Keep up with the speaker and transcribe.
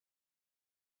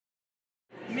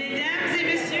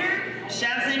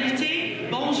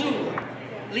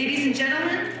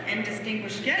gentlemen and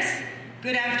distinguished guests,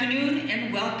 good afternoon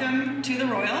and welcome to the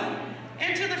Royal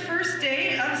and to the first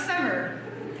day of summer.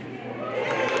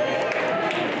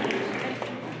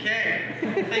 Okay,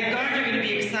 thank God you're going to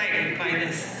be excited by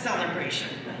this celebration.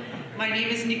 My name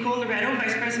is Nicole Loretto,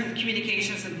 Vice President of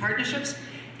Communications and Partnerships,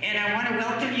 and I want to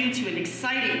welcome you to an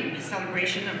exciting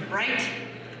celebration of bright,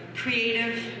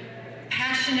 creative,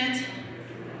 passionate,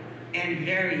 and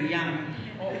very young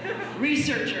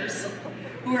researchers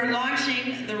who are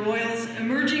launching the Royal's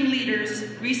Emerging Leaders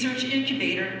Research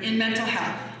Incubator in Mental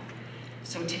Health.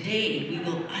 So today we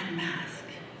will unmask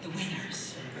the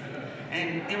winners.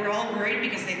 And they were all worried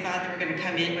because they thought they were going to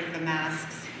come in with the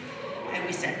masks. And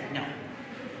we said no.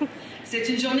 C'est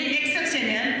une journée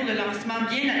exceptionnelle pour le lancement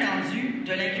bien attendu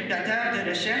de l'incubateur de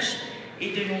recherche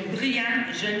et de nos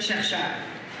brillants jeunes chercheurs.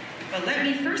 But let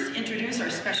me first introduce our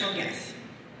special guests.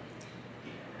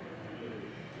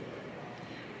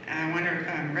 I want to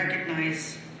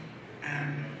recognize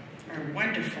our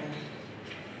wonderful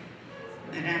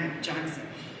Madame Johnson,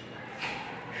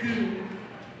 who,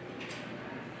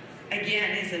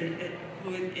 again,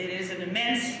 it is an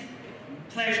immense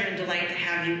pleasure and delight to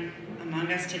have you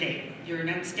among us today. You're an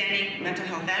outstanding mental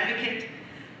health advocate,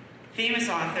 famous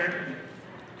author,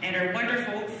 and our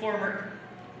wonderful former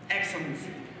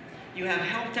excellency. You have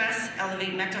helped us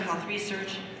elevate mental health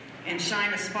research and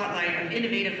shine a spotlight of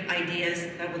innovative ideas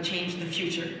that will change the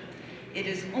future. It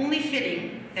is only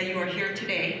fitting that you are here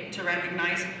today to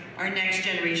recognize our next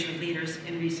generation of leaders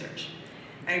in research.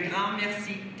 Un grand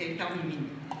merci d'être parmi nous.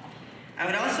 I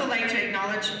would also like to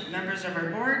acknowledge members of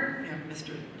our board. We have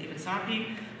Mr. David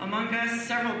Sampi among us,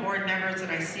 several board members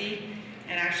that I see,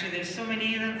 and actually there's so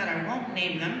many of them that I won't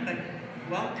name them, but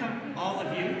welcome all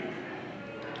of you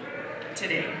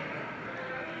today.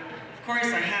 Of course,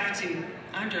 I have to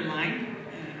underline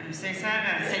une sincère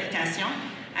salutation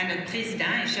à notre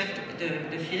président et chef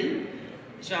de file,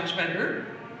 Georges Babeur,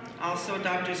 also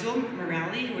Dr. Zulm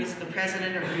Morali, who is the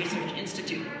president of the Research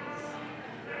Institute.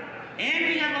 And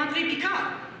we have André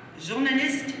Picard,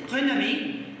 journaliste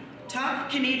renommé, top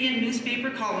Canadian newspaper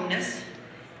columnist,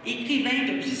 écrivain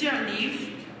de plusieurs livres,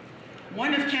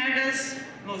 one of Canada's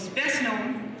most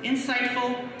best-known,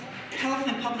 insightful health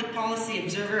and public policy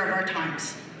observer of our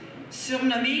times.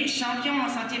 Surnommé champion en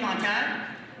santé mentale,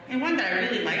 and one that I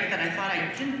really liked that I thought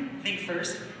I didn't think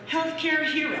first, healthcare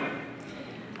hero.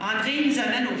 André nous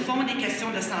amène au fond des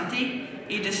questions de santé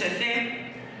et de ce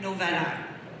fait, nos valeurs.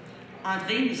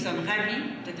 André, nous sommes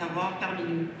ravis de t'avoir parmi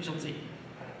nous aujourd'hui.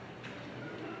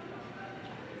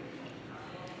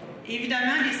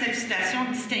 Évidemment, les salutations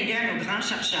distinguées à nos grands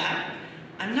chercheurs.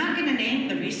 I'm not going to name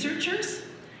the researchers,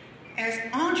 as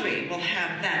André will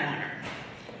have that honor.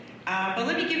 But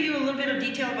let me give you a little bit of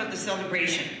detail about the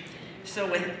celebration. So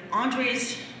with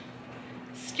André's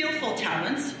skillful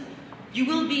talents, you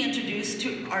will be introduced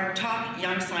to our top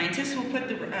young scientists who will put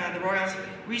the Royal's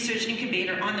Research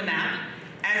Incubator on the map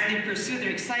as they pursue their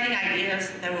exciting ideas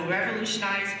that will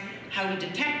revolutionize how we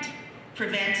detect,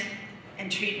 prevent, and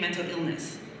treat mental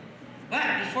illness.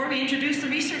 But before we introduce the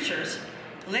researchers,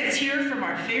 let's hear from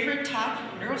our favorite top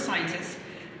neuroscientist,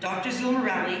 Dr. Zulm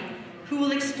Morali, who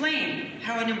will explain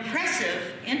how an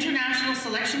impressive international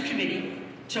selection committee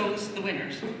chose the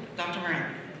winners. Dr.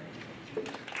 Morali.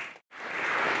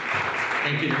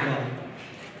 Thank you, Nicole.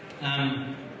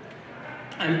 I'm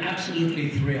absolutely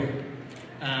thrilled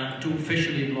to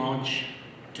officially launch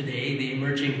today the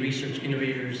Emerging Research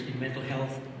Innovators in Mental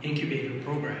Health Incubator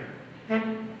Program.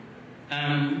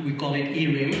 We call it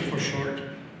eRIMh for short,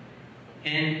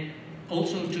 and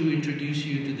also to introduce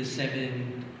you to the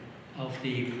 7 of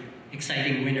the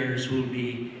exciting winners who will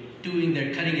be doing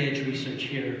their cutting-edge research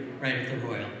here right at the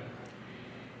Royal.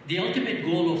 The ultimate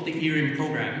goal of the eRIMh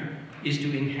program is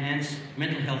to enhance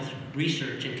mental health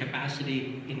research and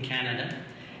capacity in Canada,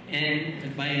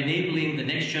 and by enabling the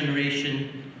next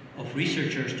generation of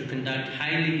researchers to conduct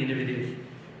highly innovative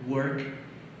work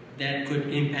that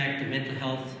could impact the mental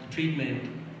health treatment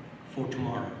for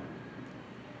tomorrow.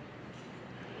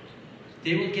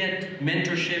 They will get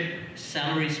mentorship,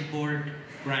 salary support,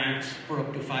 grants for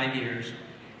up to 5 years,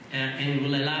 and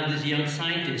will allow these young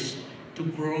scientists to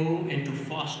grow and to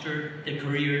foster their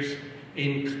careers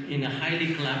in a highly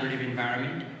collaborative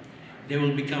environment. They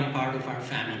will become part of our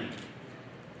family.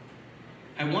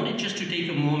 I wanted just to take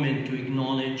a moment to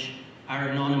acknowledge our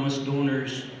anonymous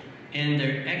donors and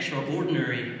their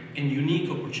extraordinary and unique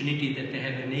opportunity that they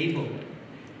have enabled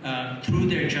through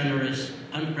their generous,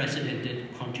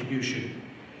 unprecedented contribution.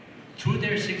 Through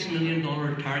their $6 million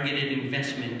targeted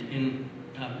investment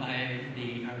by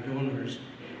our donors,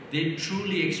 they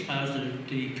truly espoused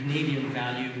the Canadian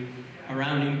value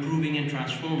around improving and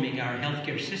transforming our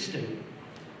healthcare system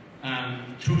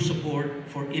through support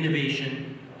for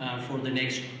innovation for the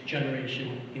next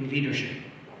generation in leadership.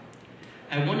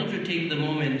 I wanted to take the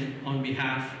moment on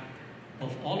behalf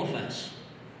of all of us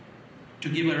to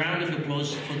give a round of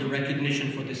applause for the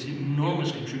recognition for this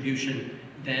enormous contribution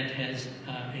that has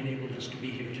enabled us to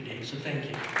be here today. So thank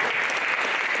you.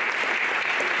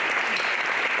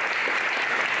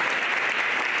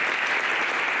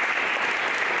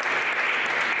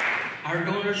 Our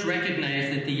donors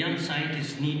recognize that the young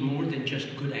scientists need more than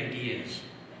just good ideas.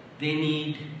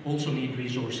 They also need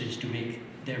resources to make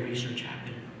their research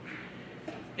happen.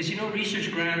 As you know,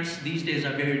 research grants these days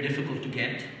are very difficult to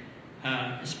get,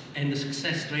 and the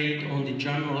success rate on the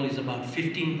journal is about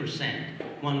 15%,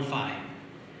 1-5.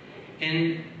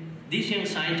 And these young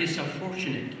scientists are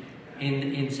fortunate in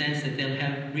the sense that they'll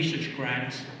have research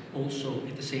grants also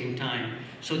at the same time,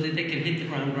 so that they can hit the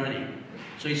ground running.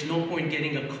 So it's no point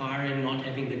getting a car and not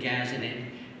having the gas in it.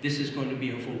 This is going to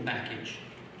be a full package.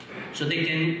 So they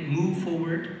can move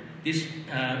forward. This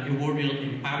award will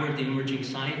empower the emerging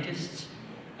scientists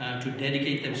to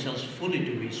dedicate themselves fully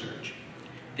to research.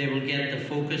 They will get the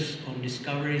focus on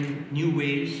discovering new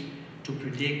ways to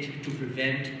predict, to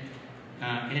prevent,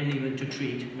 and even to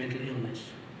treat mental illness.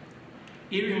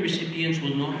 eRIMh recipients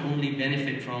will not only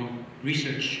benefit from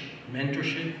research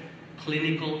mentorship,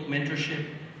 clinical mentorship,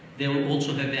 they will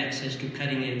also have access to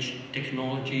cutting-edge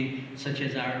technology, such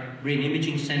as our brain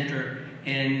imaging center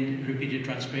and repeated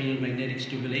transcranial magnetic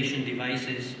stimulation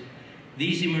devices.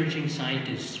 These emerging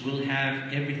scientists will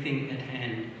have everything at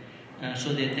hand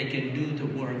so that they can do the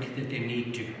work that they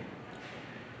need to.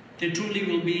 They truly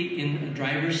will be in a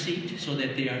driver's seat so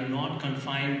that they are not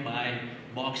confined by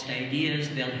boxed ideas.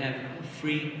 They'll have a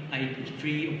free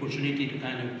opportunity to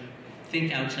kind of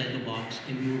think outside the box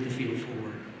and move the field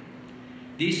forward.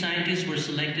 These scientists were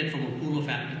selected from a pool of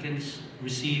applicants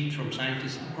received from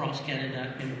scientists across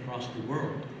Canada and across the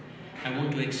world. I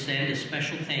want to extend a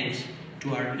special thanks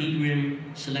to our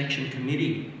eRIMh selection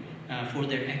committee for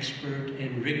their expert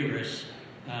and rigorous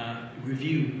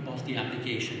review of the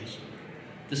applications.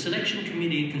 The selection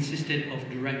committee consisted of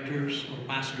directors or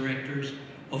past directors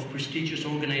of prestigious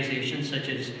organizations such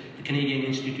as the Canadian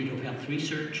Institute of Health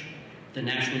Research, the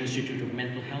National Institute of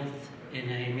Mental Health,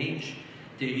 NIMH,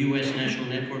 the U.S. National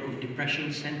Network of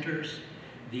Depression Centers,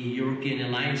 the European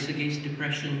Alliance Against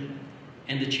Depression,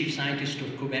 and the Chief Scientist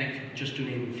of Quebec, just to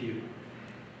name a few.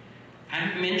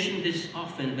 I've mentioned this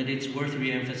often, but it's worth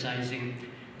re-emphasizing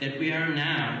that we are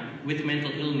now with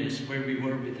mental illness where we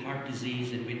were with heart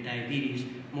disease and with diabetes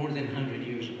more than 100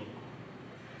 years ago.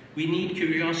 We need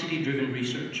curiosity-driven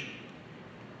research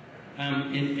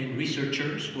and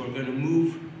researchers who are going to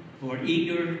move, who are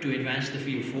eager to advance the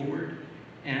field forward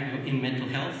in mental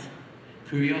health.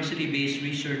 Curiosity-based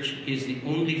research is the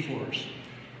only force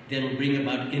that will bring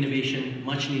about innovation,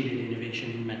 much-needed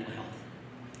innovation in mental health.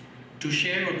 To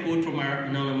share a quote from our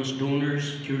anonymous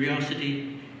donors,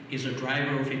 curiosity is a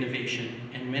driver of innovation,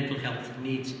 and mental health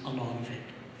needs a lot of it.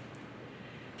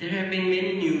 There have been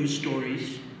many news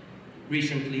stories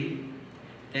recently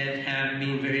that have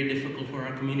been very difficult for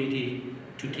our community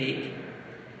to take,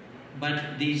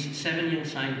 but these 7 young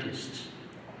scientists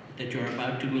that you're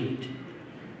about to meet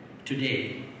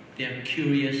today, they're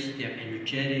curious, they're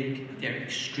energetic, they're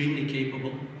extremely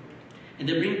capable, and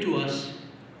they bring to us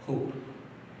hope.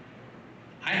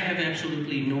 I have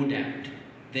absolutely no doubt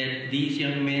that these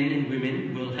young men and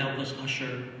women will help us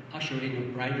usher in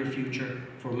a brighter future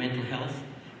for mental health,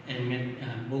 and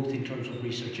both in terms of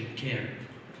research and care.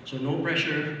 So no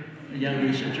pressure, young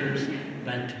researchers,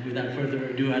 but without further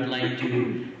ado, I'd like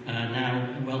to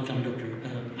now welcome Dr.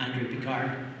 Andre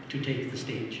Picard to take the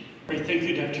stage. Great, thank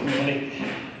you, Dr. Morelli.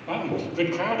 Wow,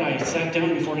 good crowd. I sat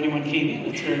down before anyone came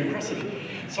in. It's very impressive.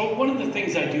 So one of the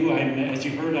things I do, as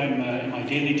you heard, my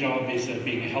daily job is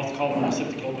being a health columnist at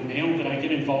the Globe and Mail, but I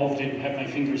get involved and have my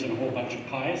fingers in a whole bunch of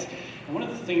pies. And one of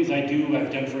the things I've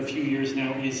done for a few years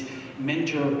now, is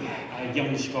mentor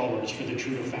young scholars for the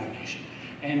Trudeau Foundation.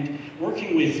 And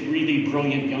working with really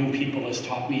brilliant young people has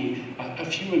taught me a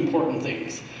few important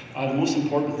things. The most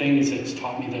important thing is it's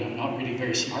taught me that I'm not really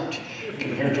very smart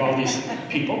compared to all these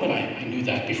people, but I knew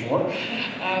that before.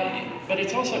 But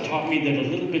it's also taught me that a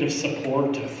little bit of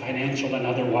support, financial and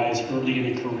otherwise, early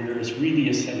in a career is really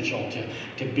essential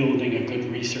to building a good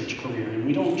research career. And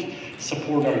we don't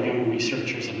support our young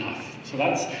researchers enough. So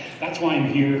that's why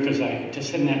I'm here, because to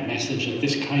send that message that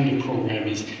this kind of program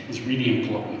is really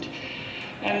important.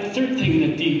 And the third thing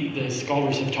that the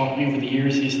scholars have taught me over the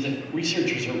years is that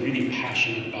researchers are really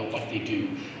passionate about what they do.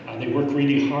 They work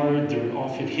really hard, they're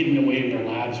often hidden away in their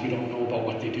labs, we don't know about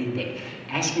what they do, but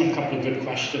ask them a couple of good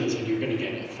questions and you're going to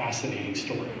get a fascinating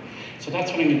story. So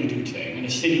that's what I'm going to do today. I'm going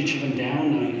to sit each of them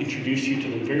down and introduce you to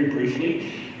them very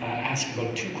briefly, ask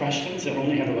about 2 questions. They'll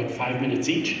only have about 5 minutes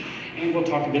each, and we'll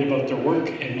talk a bit about their work,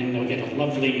 and then they'll get a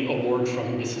lovely award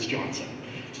from Mrs. Johnson.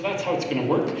 So that's how it's going to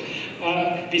work.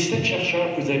 Les 7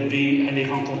 chercheurs que vous allez aller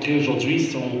rencontrer aujourd'hui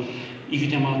sont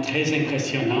évidemment très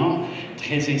impressionnants,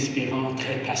 très inspirants,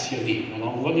 très passionnés.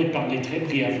 Alors on va leur parler très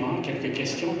brièvement, quelques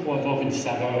questions pour avoir une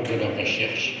saveur de leur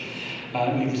recherche.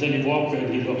 Mais vous allez voir que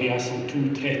les lauréats sont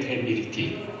tous très, très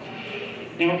mérités.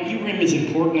 Now, eRIMh is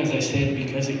important, as I said,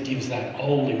 because it gives that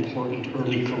all-important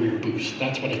early career boost.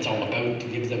 That's what it's all about, to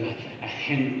give them a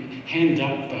hand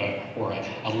up or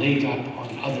a leg up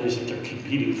on others that they're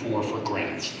competing for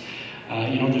grants.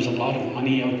 You know, there's a lot of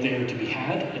money out there to be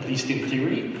had, at least in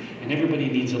theory, and everybody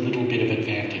needs a little bit of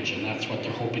advantage, and that's what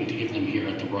they're hoping to give them here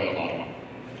at the Royal Ottawa.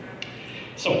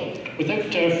 So,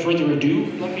 without further ado,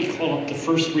 let me call up the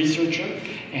first researcher,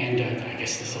 and I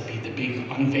guess this will be the big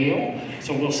unveil.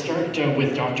 So we'll start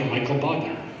with Dr. Michael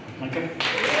Bodner. Michael?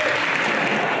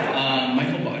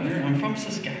 Michael Bodner. I'm from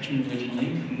Saskatchewan originally,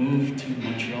 moved to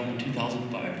Montreal in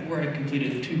 2005, where I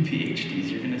completed 2 PhDs.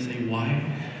 You're going to say, why?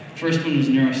 First one was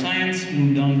neuroscience,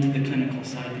 moved on to the clinical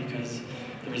side because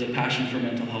there was a passion for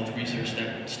mental health research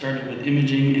that started with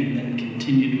imaging and then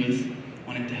continued with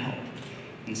wanting to help.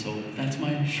 And so that's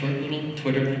my short little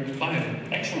Twitter bio.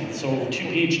 Excellent. So 2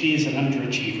 PhDs and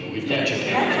underachiever. We've got you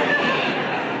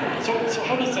there. So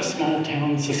how does a small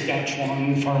town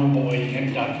Saskatchewan farm boy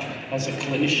end up as a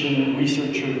clinician,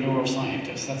 researcher,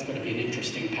 neuroscientist? That's going to be an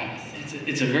interesting path.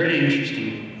 It's a very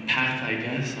interesting path, I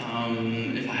guess.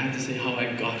 If I had to say how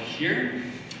I got here,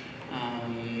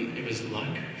 it was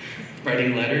luck.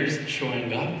 Writing letters,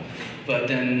 showing up. But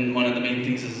then one of the main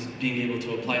things is being able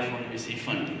to apply for and receive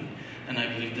funding. And I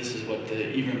believe this is what the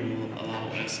eRIMh will allow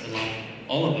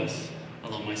all of us,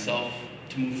 allow myself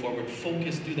to move forward,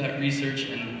 focus, do that research,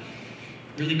 and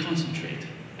really concentrate.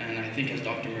 And I think, as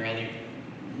Dr. Morelli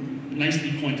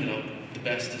nicely pointed out, the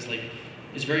best is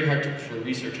it's very hard for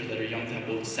researchers that are young to have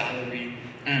both salary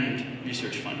and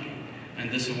research funding.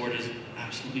 And this award is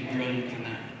absolutely brilliant in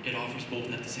that it offers both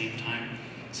at the same time.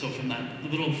 So from that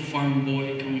little farm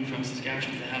boy coming from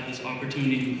Saskatchewan to have this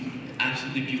opportunity,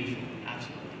 absolutely beautiful.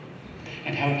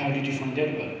 And how did you find out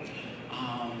about it?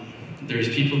 There's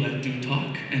people that do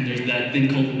talk, and there's that thing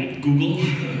called Google.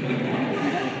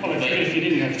 Well, I figured if you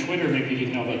didn't have Twitter, maybe you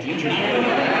didn't know about the internet.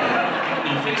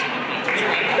 No, Facebook,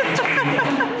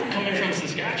 Twitter. Coming from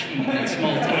Saskatchewan, that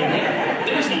small town,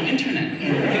 there's no internet.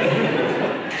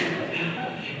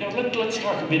 Now, let's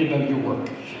talk a bit about your work.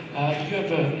 You have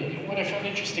what I found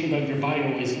interesting about your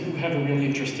bio is you have a real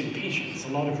interest in patients. A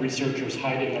lot of researchers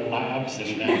hide in their labs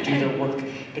and do their work,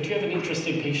 but you have an interest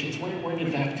in patients. Where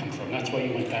did that come from? That's why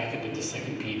you went back and did the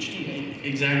second PhD.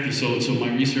 Exactly. So my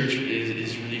research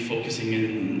is really focusing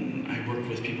in, I work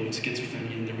with people with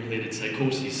schizophrenia and the related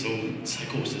psychoses, so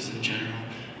psychosis in general.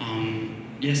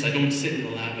 Yes, I don't sit in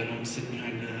the lab, I don't sit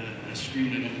behind a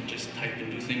screen, I don't just type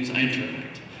and do things, I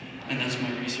interact. And that's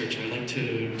my research. I like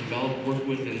to develop, work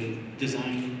with, and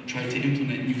design, try to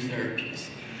implement new therapies.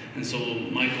 And so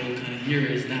my goal kind of here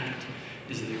is to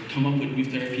come up with new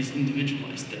therapies,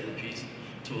 individualized therapies,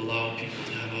 to allow people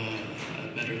to have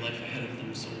a better life ahead of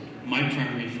them. So my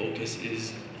primary focus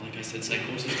is, like I said,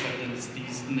 psychosis, but then it's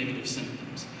these negative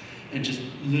symptoms. And just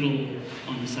little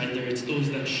on the side there, it's those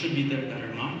that should be there that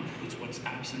are not. It's what's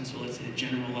absent. So let's say a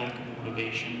general lack of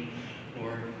motivation,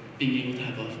 or being able to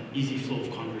have an easy flow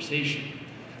of conversation.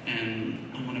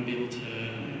 And I want to be able to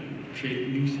create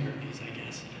new therapies, I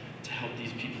guess, to help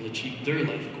these people achieve their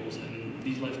life goals. And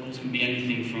these life goals can be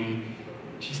anything from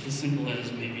just as simple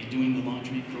as maybe doing the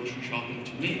laundry, grocery shopping,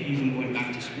 to maybe even going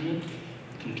back to school,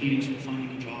 completing school,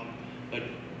 finding a job. But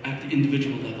at the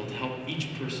individual level, to help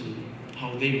each person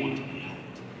how they want to be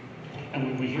helped. And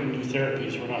when we hear new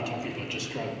therapies, we're not talking about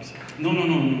just drugs. No,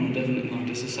 definitely not.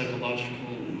 This is psychological,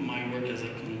 my work as a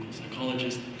clinical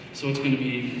psychologist. So it's going to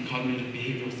be cognitive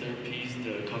behavioral therapies,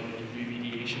 the cognitive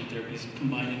remediation therapies,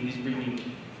 combining these, bringing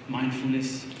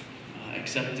mindfulness,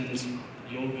 acceptance,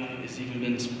 yoga has even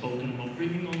been spoken about,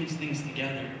 bringing all these things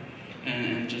together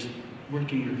and just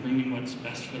working or bringing what's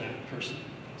best for that person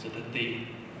so that they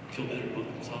feel better about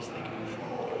themselves, they can move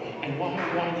forward. And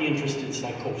why the interest in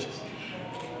psychosis?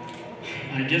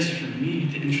 I guess for me,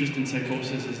 the interest in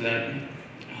psychosis is that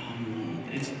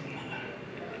it's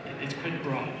quite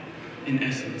broad, in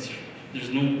essence. there's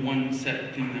no one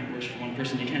set thing that works for one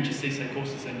person. You can't just say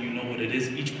psychosis and you know what it is.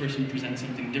 Each person presents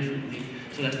something differently.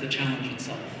 So that's the challenge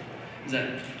itself, is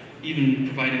that even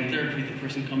providing therapy, the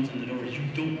person comes in the door, you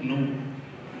don't know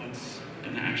what's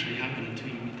going to actually happen until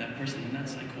you meet that person. And that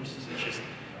psychosis is just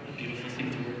a beautiful thing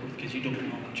to work with because you don't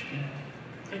know what you get.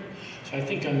 Okay. So I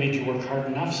think I made you work hard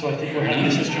enough, so I think we're having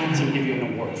Mrs. Johnson give you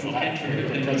an award for that, for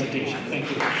the presentation. Thank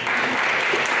you.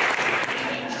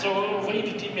 So, on va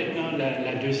inviter maintenant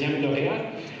la deuxième lauréate,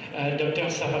 Dr.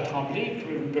 Sarah Tremblay.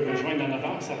 Vous pouvez me rejoindre en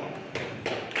avant, Sarah.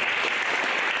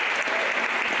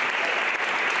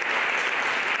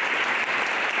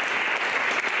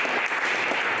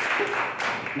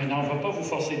 Maintenant, on ne va pas vous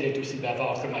forcer d'être aussi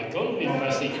bavard que Michael, mais on va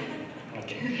essayer.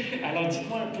 OK. Alors,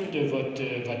 dites-moi un peu de votre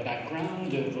background,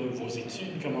 de vos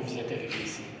études, comment vous êtes arrivé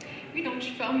ici. Oui, donc je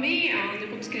suis formée en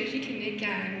neuropsychologie clinique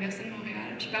à l'Université de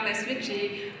Montréal. Puis par la suite,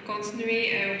 j'ai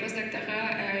continué au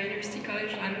postdoctorat à University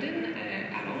College London,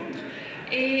 à Londres.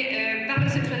 Et par la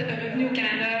suite, revenue au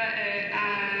Canada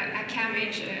à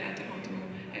CAMH à Toronto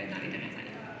dans les dernières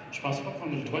années. Je ne pense pas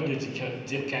qu'on a le droit de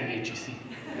dire CAMH ici.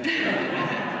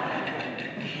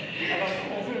 Alors,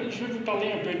 je vais vous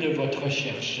parler un peu de votre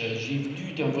recherche. J'ai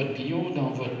lu dans votre bio, dans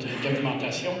votre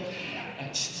documentation,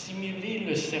 stimuler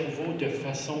le cerveau de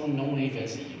façon non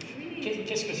invasive.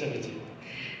 Qu'est-ce que ça veut dire?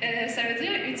 Ça veut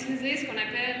dire utiliser ce qu'on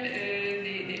appelle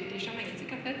des champs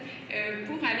magnétiques, en fait,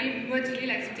 pour aller moduler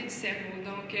l'activité du cerveau.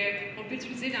 Donc, on peut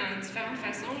utiliser dans différentes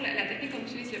façons. La technique qu'on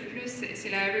utilise le plus, c'est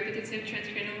la Repetitive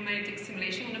Transcranial Magnetic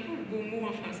Stimulation. On n'a pas un beau mot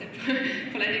en français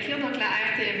pour la décrire, donc la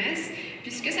RTMS.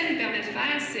 Puis, ce que ça nous permet de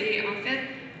faire, c'est, en fait,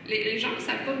 les gens ne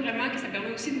savent pas vraiment que ça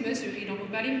permet aussi de mesurer. Donc, on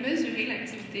peut aller mesurer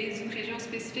l'activité d'une région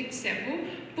spécifique du cerveau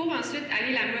pour ensuite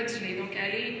aller la moduler. Donc,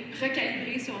 aller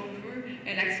recalibrer, si on veut,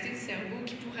 l'activité du cerveau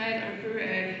qui pourrait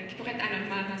être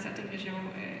anormale dans certaines régions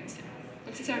du cerveau.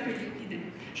 Donc, c'est ça un peu l'idée.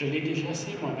 Je l'ai déjà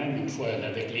essayé moi-même une fois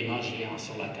avec les mains géants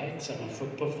sur la tête. Ça ne m'a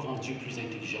pas rendu plus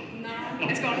intelligent. Non.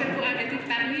 Est-ce qu'on le fait pour arrêter de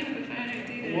parler? On peut le faire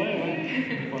arrêter de... Oui.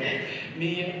 Ouais.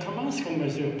 Mais comment est-ce qu'on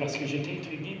mesure? Parce que j'étais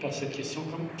intrigué par cette question.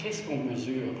 Qu'est-ce qu'on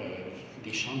mesure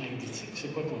des champs magnétiques?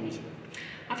 C'est quoi qu'on mesure?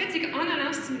 En fait, c'est qu'en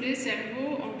allant stimuler le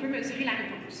cerveau, on peut mesurer la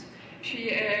réponse. Puis,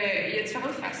 il y a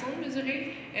différentes façons de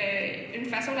mesurer. Une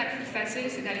façon la plus facile,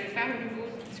 c'est d'aller le faire au niveau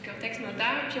du cortex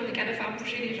moteur, puis on est capable de faire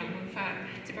bouger les jambes.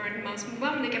 C'est pas un immense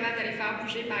mouvement, on est capable d'aller faire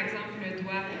bouger, par exemple, le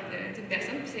doigt d'une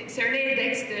personne. C'est un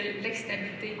index de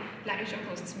l'excitabilité de la région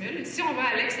qu'on stimule. Si on va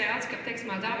à l'extérieur du cortex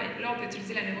moteur, bien, là, on peut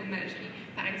utiliser la neuroimagerie,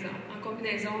 par exemple, en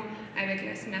combinaison avec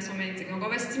la stimulation magnétique. Donc, on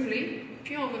va stimuler,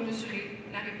 puis on va mesurer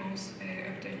la réponse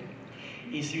obtenue.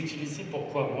 Et c'est utilisé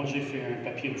pourquoi? Moi, j'ai fait un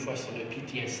papier une fois sur le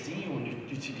PTSD. On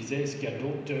utilisait, est-ce qu'il y a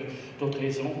d'autres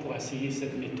raisons pour essayer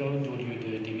cette méthode au lieu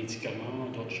des médicaments,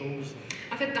 d'autres choses?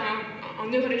 En fait, en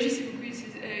neurologie, c'est beaucoup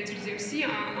utilisé aussi.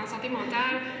 En santé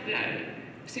mentale,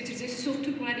 c'est utilisé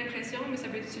surtout pour la dépression, mais ça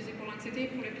peut être utilisé pour l'anxiété,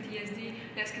 pour le PTSD,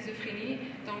 la schizophrénie.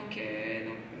 Donc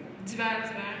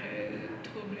divers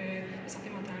troubles de santé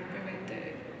mentale peuvent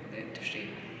être touchés.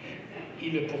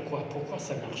 Et le pourquoi? Pourquoi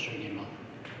ça marche un aimant?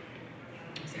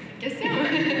 C'est une question. En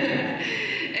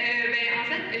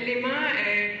fait, l'aimant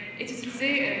est utilisé,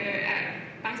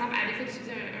 par exemple, à défaut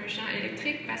d'utiliser un champ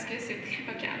électrique parce que c'est très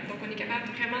focal. Donc, on est capable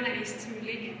vraiment d'aller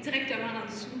stimuler directement en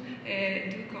dessous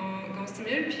d'où qu'on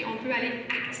stimule, puis on peut aller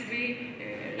activer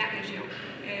la région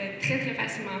très, très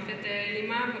facilement. En fait,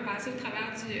 l'aimant va passer au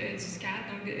travers du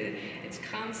SCAD, donc du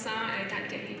crâne, sans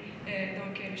t'altérer.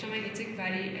 Donc, le champ magnétique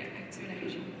va aller activer la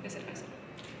région de cette façon.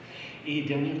 Et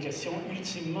dernière question,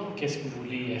 ultimement, qu'est-ce que vous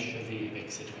voulez achever avec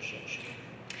cette recherche?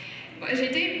 Bon, j'ai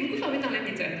été beaucoup formée dans la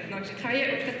méthode. Donc, j'ai travaillé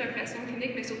auprès de l'opération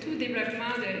clinique, mais surtout au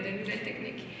développement de nouvelles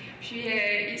techniques. Puis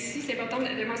ici, c'est important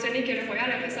de mentionner que le Royal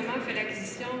a récemment fait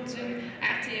l'acquisition d'une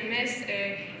RTMS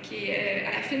qui est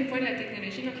à la fine pointe de la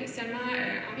technologie. Donc, il y a seulement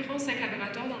environ 5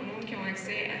 laboratoires dans le monde qui ont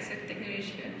accès à cette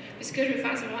technologie-là. Puis ce que je veux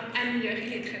faire, c'est vraiment améliorer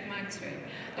les traitements actuels.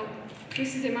 Donc,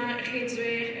 précisément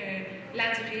réduire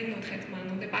la durée de nos traitements.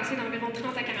 Donc, de passer d'environ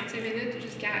 30 à 45 minutes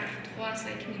jusqu'à 3 à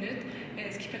 5 minutes,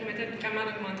 ce qui permettait vraiment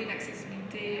d'augmenter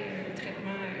l'accessibilité au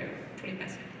traitement pour les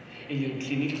patients. Et il y a une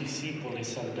clinique ici pour les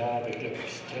soldats avec le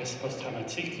stress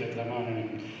post-traumatique. Il y a vraiment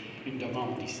une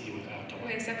demande ici à Ottawa.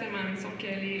 Oui, certainement. Donc,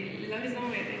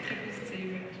 l'horizon est très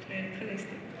positive, très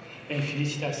excité. Bien,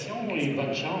 félicitations et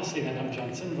bonne chance. Et Mme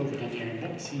Johnson va vous donner un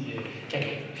beau petit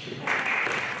cadeau.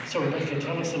 So, Rebecca,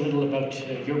 tell us a little about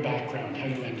your background, how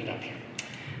you ended up here.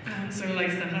 So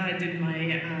like Sarah, I did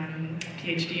my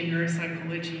PhD in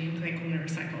neuropsychology and clinical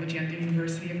neuropsychology at the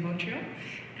University of Montreal.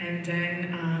 And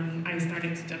then I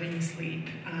started studying sleep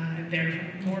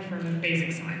there more from a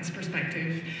basic science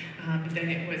perspective. But then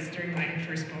it was during my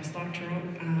first postdoctoral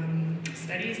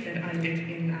studies that I did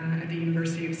at the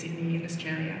University of Sydney in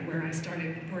Australia, where I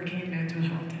started working in mental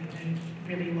health and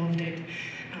really loved it.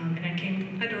 And I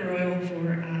came at the Royal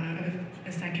for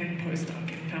a second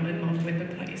postdoc and fell in love with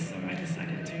the place, so I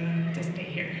decided to stay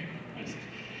here. Nice.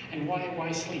 And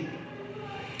why sleep?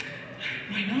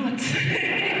 Why not?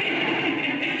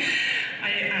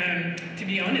 To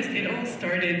be honest, it all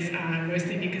started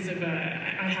mostly because of,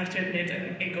 I have to admit,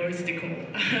 an egoistical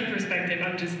perspective.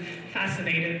 I'm just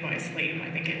fascinated by sleep. I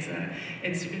think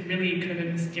it's really kind of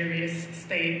a mysterious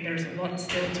state. There's a lot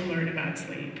still to learn about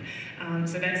sleep.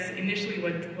 So that's initially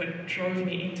what drove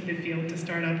me into the field to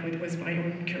start up with, was my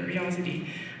own curiosity.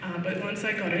 But once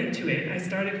I got into it, I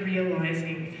started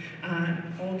realizing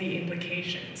all the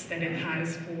implications that it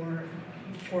has for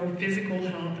physical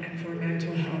health and for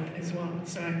mental health as well.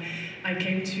 So I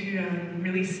came to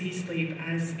really see sleep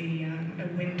as a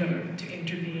window to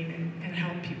intervene and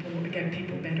help people, get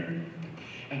people better.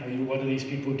 And are you one of these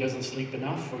people who doesn't sleep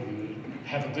enough, or you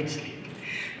have a good sleep?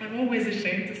 I'm always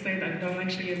ashamed to say that I'm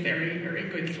actually a very, very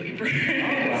good sleeper. Oh,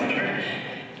 wow.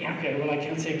 So, yeah. Okay, well, I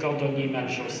can't say cordon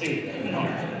IMHR.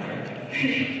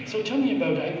 No. So tell me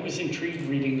about, I was intrigued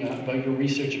reading about your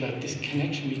research about this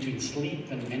connection between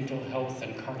sleep and mental health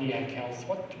and cardiac health.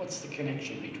 What's the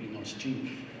connection between those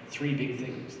three big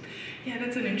things? Yeah,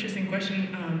 that's an interesting question.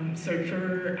 So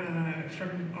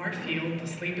from our field,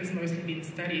 sleep has mostly been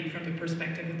studied from the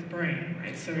perspective of the brain,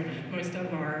 right? So most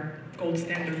of our gold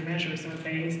standard measures are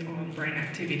based on brain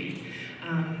activity.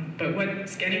 But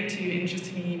what's getting to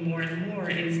interest me more and more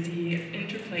is the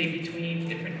interplay between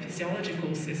different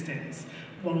physiological systems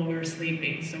while we're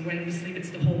sleeping. So when we sleep,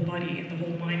 it's the whole body and the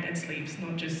whole mind that sleeps,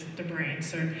 not just the brain.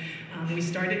 So we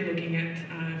started looking at,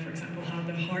 for example, how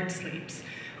the heart sleeps.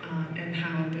 And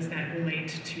how does that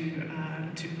relate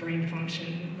to brain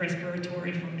function,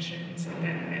 respiratory functions, and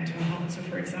then mental health. So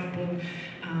for example,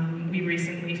 we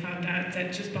recently found out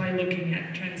that just by looking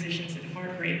at transitions in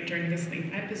heart rate during the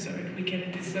sleep episode, we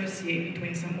can dissociate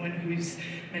between someone who's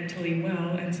mentally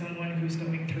well and someone who's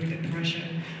going through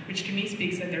depression, which to me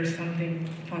speaks that there's something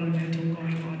fundamental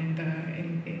going on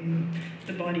in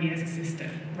the body as a system,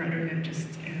 rather than just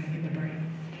in the brain.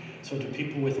 So do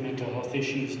people with mental health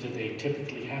issues, do they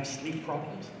typically have sleep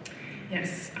problems?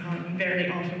 Yes, very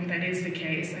often that is the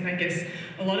case. And I guess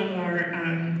a lot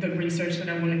of the research that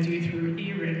I want to do through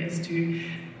eRIMh is to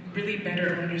really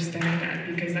better understand that,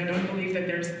 because I don't believe that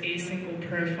there's a single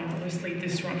profile of sleep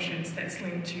disruptions that's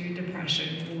linked to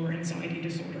depression or anxiety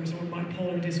disorders or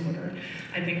bipolar disorder.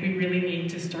 I think we really need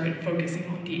to start focusing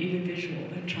on the individual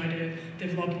and try to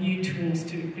develop new tools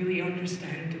to really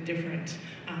understand the different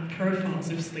profiles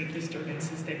of sleep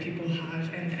disturbances that people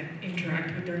have and that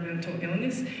interact with their mental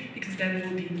illness, because then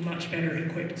we'll be much better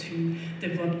equipped to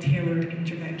develop tailored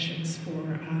interventions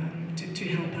to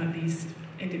help out these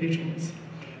individuals.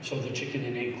 So the chicken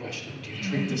and egg question, do you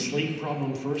treat the sleep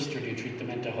problem first, or do you treat the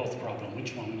mental health problem?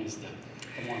 Which one is the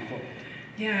more important?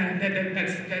 Yeah,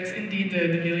 that's indeed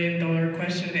the million-dollar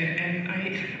question, and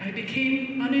I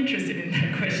became uninterested in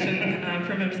that question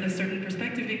from a certain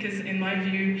perspective, because in my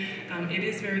view, it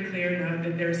is very clear now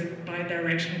that there's a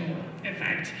bidirectional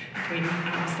effect between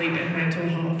sleep and mental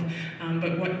health.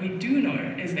 But what we do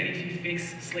know is that if you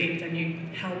fix sleep, then you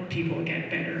help people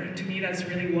get better. And to me, that's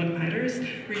really what matters,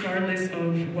 regardless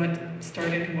of what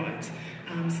started what.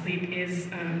 Sleep is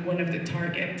one of the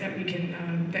targets that we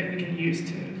can use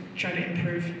to try to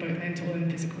improve both mental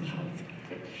and physical health.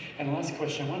 Okay. And the last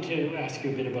question, I want to ask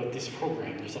you a bit about this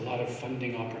program. There's a lot of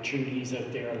funding opportunities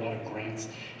out there, a lot of grants.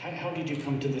 How did you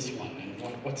come to this one, and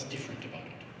what's different about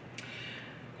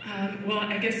it? Well,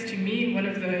 I guess to me, one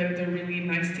of the really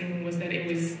nice things was that it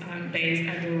was based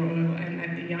at the Royal and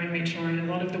at the IMHR, and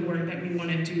a lot of the work that we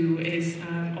want to do is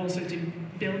also to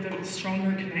build a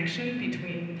stronger connection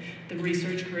between the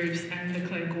research groups and the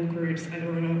clinical groups at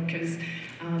the Royal, because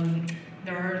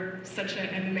there are such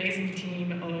an amazing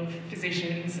team of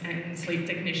physicians and sleep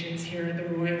technicians here at the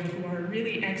Royal who are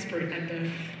really expert at the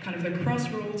kind of the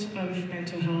crossroads of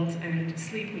mental health and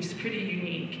sleep, which is pretty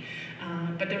unique.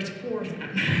 But there's 4 of them,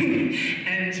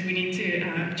 and we need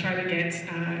to try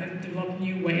to develop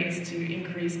new ways to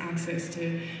increase access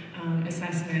to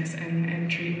assessments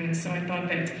and treatments. So I thought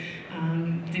that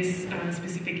this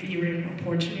specific eRIMh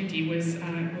opportunity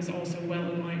was also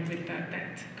well aligned with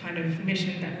that kind of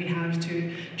mission that we have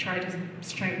to try to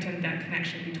strengthen that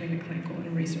connection between the clinical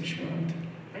and research world.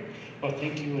 Right. Well,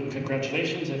 thank you and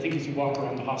congratulations. I think as you walk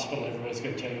around the hospital, everyone's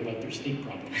going to tell you about their sleep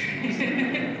problems.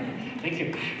 Thank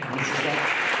you.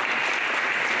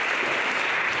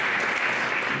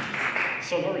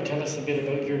 So, Laurie, tell us a bit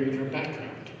about your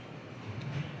background.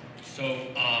 So,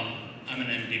 I'm an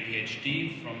MD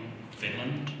PhD from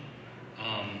Finland.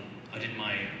 I did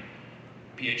my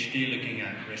PhD looking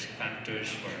at risk factors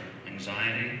for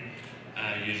anxiety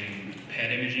using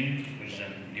PET imaging, which is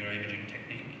a neuroimaging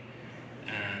technique.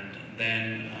 And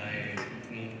then I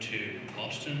moved to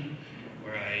Boston,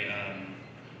 where I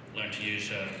learned to use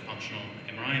functional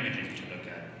MRI imaging to look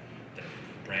at the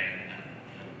brain at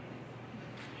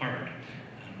Harvard.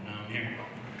 And now I'm here.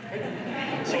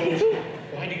 So,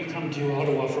 why do you come to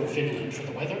Ottawa from Finland? For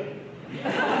the weather?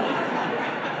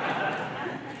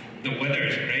 The weather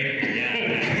is great, yeah.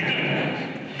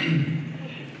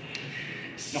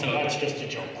 No, that's just a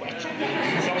joke question.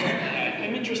 So,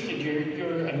 I'm interested,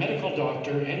 you're a medical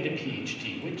doctor and a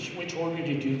PhD. Which order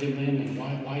did you do them in, and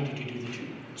why did you do the two?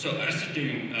 So I started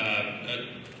doing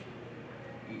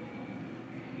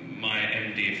my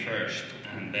MD first,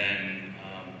 and then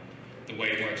the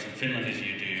way it works in Finland is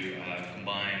you do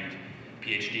combined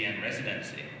PhD and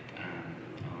residency.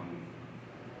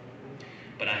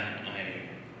 But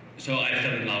so I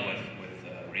fell in love with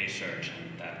research,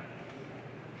 and that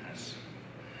has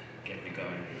kept me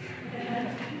going.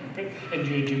 Good. And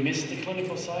do you miss the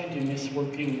clinical side? Do you miss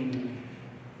working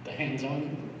the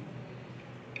hands-on?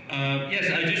 Yes,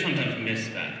 I do sometimes miss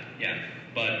that, yeah.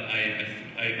 But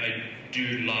I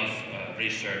do love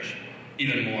research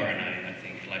even more, and I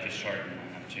think life is short and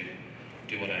I have to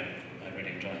do what I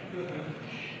really enjoy.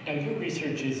 Now, your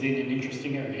research is in an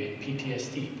interesting area,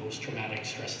 PTSD, post-traumatic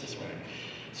stress disorder.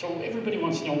 So everybody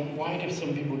wants to know, why do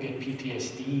some people get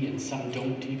PTSD and some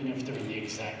don't, even if they're in the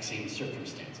exact same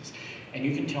circumstances? And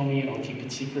you can tell me, and I'll keep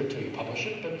it secret till you publish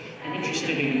it, but I'm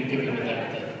interested in giving you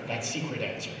that secret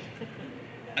answer.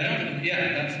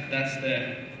 That's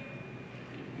the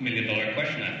million-dollar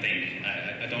question, I think.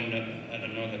 I don't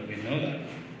know that we know that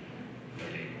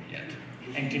really yet.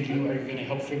 And are you going to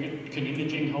help can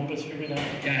imaging help us figure that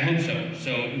out? Yeah, I hope so.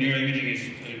 So neuroimaging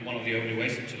is one of the only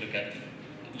ways to look at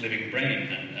living brain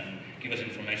and give us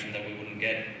information that we wouldn't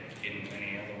get in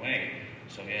any other way.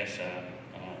 So yes,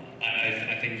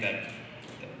 I think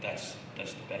that's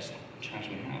the best chance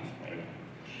we have right now.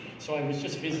 So I was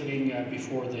just visiting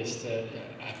before this a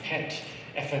PET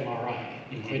fMRI,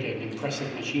 quite an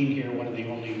impressive machine here, one of the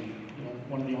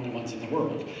only ones in the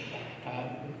world.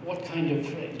 What kind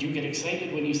of, do you get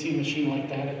excited when you see a machine like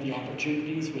that at the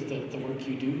opportunities with the work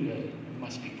you do? It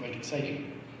must be quite exciting.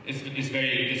 It's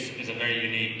a very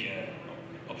unique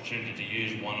opportunity to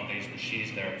use one of these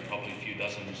machines. There are probably a few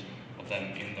dozens of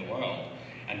them in the world.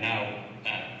 And now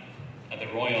at the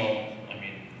Royal,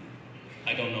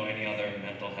 I don't know any other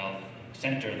mental health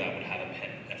center that would have a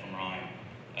PET fMRI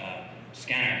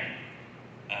scanner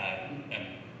and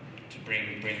to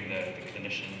bring the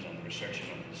clinicians and the researchers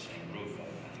under the same roof.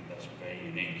 I think that's very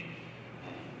unique.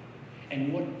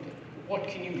 And what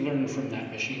can you learn from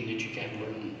that machine that you can't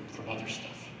learn from other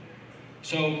stuff?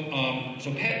 So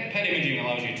PET imaging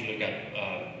allows you to look at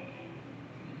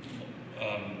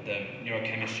the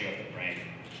neurochemistry of the brain,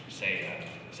 say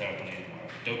serotonin or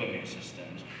dopamine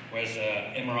systems, whereas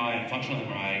MRI and functional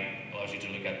MRI allows you to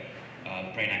look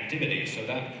at brain activity. So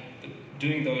that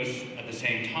doing those at the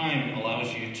same time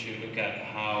allows you to look at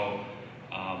how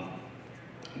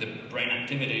the brain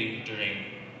activity during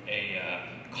a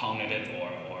cognitive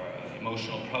or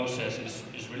emotional process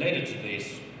is related to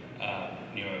these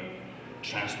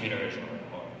neurotransmitters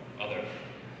or other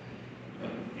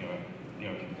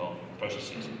neurochemical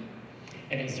processes.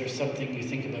 And is there something you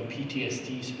think about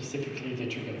PTSD specifically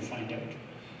that you're going to find out?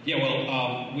 Yeah, well,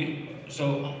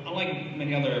 so unlike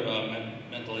many other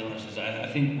mental illnesses, I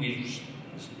think we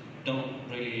don't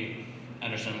really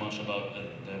understand much about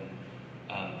the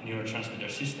neurotransmitter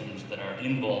systems that are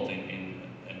involved in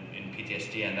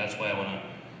PTSD, and that's why I want to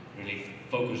really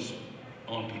focus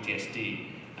on PTSD.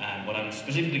 And what I'm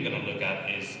specifically going to look at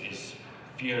is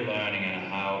fear learning and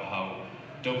how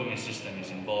dopamine system is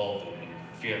involved in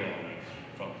fear learning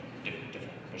from different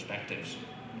perspectives.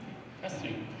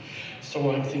 Fascinating.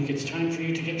 So I think it's time for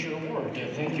you to get your award.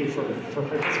 Thank you for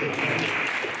participating.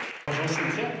 Bonjour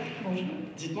Cynthia. Bonjour.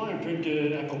 Dites-moi un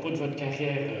peu à propos de votre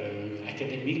carrière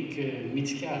académique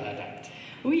médicale à date.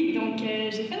 Oui, donc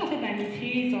j'ai fait en fait ma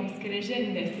maîtrise en psychologie à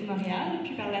l'Université de Montréal,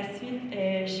 puis par la suite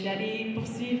je suis allée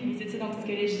poursuivre mes études en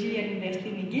psychologie à l'Université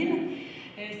McGill,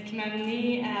 ce qui m'a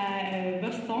amené à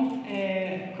Boston,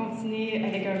 continuer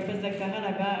avec un postdoctorat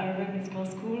là-bas à Harvard Medical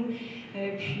School,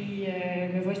 puis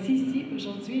me voici ici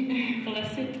aujourd'hui pour la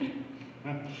suite.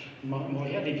 Hein?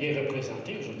 Montréal est bien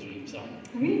représenté aujourd'hui, il me semble.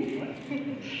 Oui. Ouais.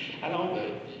 Alors,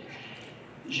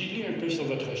 j'ai lu un peu sur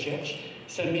votre recherche.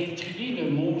 Ça m'a intrigué le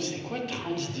mot, c'est quoi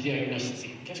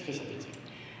transdiagnostic? Qu'est-ce que ça veut dire?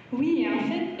 Oui, en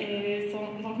fait,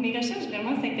 donc mes recherches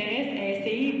vraiment s'intéressent à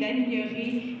essayer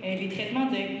d'améliorer les traitements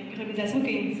de remédiation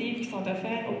cognitive qui sont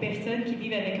offerts aux personnes qui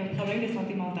vivent avec un problème de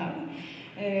santé mentale.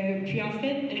 Puis en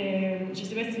fait, je ne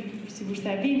sais pas si vous le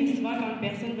savez, mais souvent quand une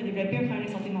personne va développer un problème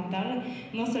de santé mentale,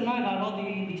 non seulement elle va avoir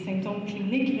des symptômes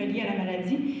cliniques reliés à la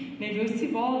maladie, mais elle va aussi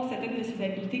voir certaines de ses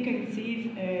habiletés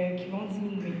cognitives qui vont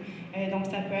diminuer. Donc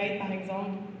ça peut être par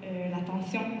exemple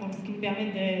l'attention, donc ce qui nous permet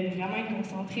de vraiment être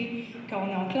concentré quand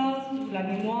on est en classe, ou la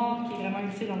mémoire qui est vraiment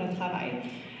utile dans notre travail.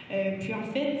 Puis en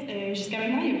fait, jusqu'à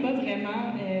maintenant, il n'y a pas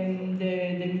vraiment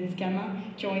de médicaments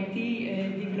qui ont été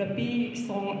développés, qui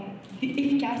sont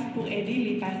efficaces pour aider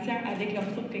les patients avec leurs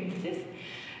troubles cognitifs.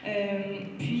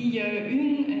 Puis il y a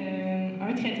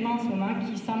un traitement en ce moment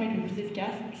qui semble être le plus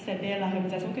efficace, qui s'appelle la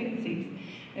remédiation cognitive.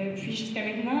 Puis jusqu'à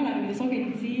maintenant, la remédiation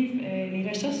cognitive, les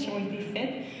recherches qui ont été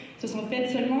faites se sont faites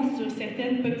seulement sur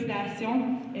certaines populations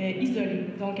isolées,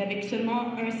 donc avec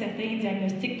seulement un certain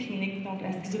diagnostic clinique, donc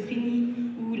la schizophrénie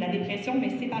ou la dépression, mais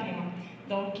séparément.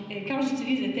 Donc, quand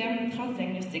j'utilise le terme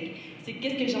transdiagnostic, c'est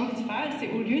qu'est-ce que j'ai envie de faire? C'est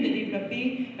au lieu de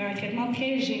développer un traitement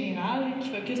très général qui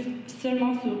focus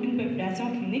seulement sur une population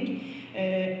clinique,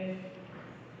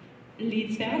 les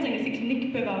différents diagnostics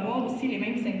cliniques peuvent avoir aussi les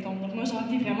mêmes symptômes. Donc, moi, j'ai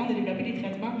envie vraiment de développer des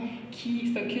traitements qui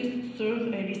focusent sur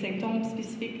les symptômes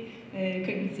spécifiques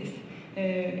cognitifs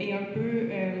et un peu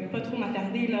pas trop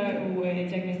m'attarder là au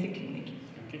diagnostic clinique.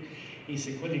 Okay. Et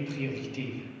c'est quoi les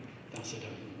priorités dans ce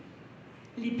domaine?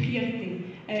 Les priorités.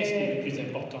 Qu'est-ce qui est le plus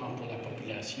important pour la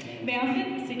population? Bien, en fait,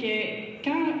 c'est que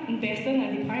quand une personne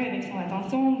a des problèmes avec son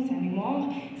attention ou sa mémoire,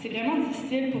 c'est vraiment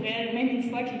difficile pour elle, même une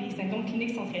fois que les symptômes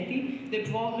cliniques sont traités, de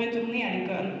pouvoir retourner à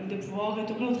l'école, de pouvoir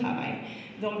retourner au travail.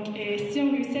 Donc, si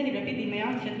on réussit à développer des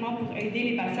meilleurs traitements pour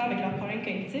aider les patients avec leurs problèmes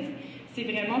cognitifs, c'est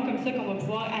vraiment comme ça qu'on va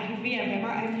pouvoir arriver à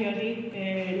vraiment améliorer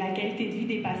la qualité de vie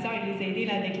des patients et les aider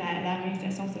là, avec la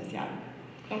réinsertion sociale.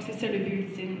 Donc, c'est ça le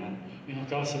but ultime. Là. Mais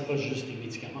encore, c'est pas juste des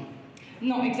médicaments.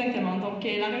 Non, exactement. Donc,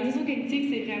 la réinsertion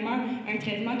cognitive, c'est vraiment un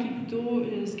traitement qui est plutôt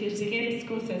ce que je dirais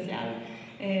psychosocial.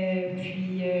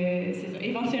 Puis, c'est ça.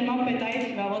 Éventuellement, peut-être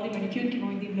qu'il va y avoir des molécules qui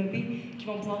vont être développées, qui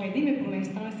vont pouvoir aider, mais pour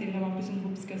l'instant, c'est vraiment plus au niveau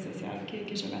psychosocial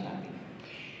que je m'attendais.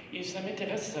 Et ça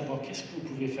m'intéresse de savoir qu'est-ce que vous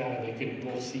pouvez faire avec une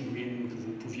bourse eRIMh que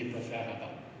vous ne pouviez pas faire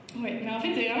avant. Oui, mais en fait,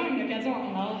 c'est vraiment une occasion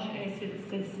en or,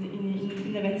 c'est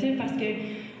innovative parce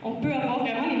qu'on peut avoir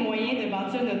vraiment les moyens de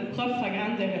bâtir notre propre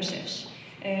programme de recherche.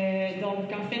 Donc,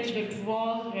 en fait, je vais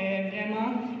pouvoir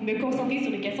vraiment me concentrer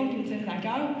sur les questions qui me tiennent à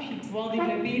cœur, puis pouvoir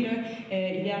développer, là,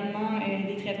 idéalement,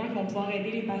 des traitements qui vont pouvoir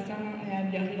aider les patients à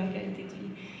améliorer leur qualité de vie.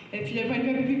 Puis, le point de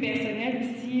vue un peu plus personnel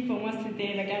aussi, pour moi,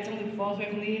 c'était l'occasion de pouvoir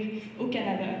revenir au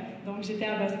Canada. Donc, j'étais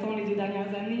à Boston les 2 dernières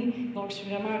années, donc je suis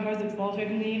vraiment heureuse de pouvoir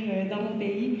revenir dans mon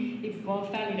pays et pouvoir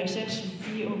faire les recherches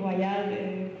ici au Royal.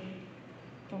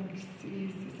 Donc,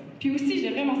 c'est ça. Puis aussi, je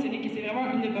devrais mentionner que c'est vraiment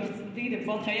une opportunité de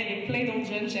pouvoir travailler avec plein d'autres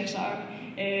jeunes chercheurs,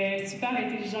 super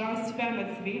intelligents, super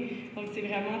motivés. Donc, c'est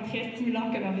vraiment très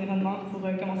stimulant comme environnement pour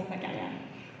commencer sa carrière.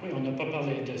 Oui, on n'a pas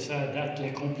parlé de ça à date. La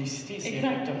complicité, c'est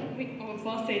exact. important. Oui, on va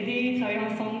pouvoir s'aider, travailler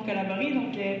ensemble, collaborer.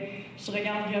 Donc, je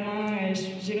regarde vraiment,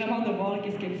 j'ai vraiment de voir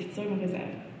qu'est-ce que le futur nous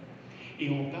réserve.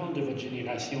 Et on parle de votre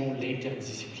génération,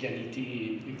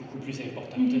 l'interdisciplinarité est beaucoup plus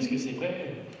importante. Est-ce que c'est vrai?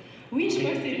 Oui, je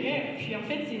crois que c'est vrai. Puis en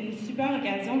fait, c'est une super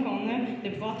occasion qu'on a de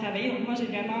pouvoir travailler. Donc moi, j'ai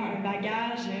vraiment un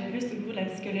bagage plus au niveau de la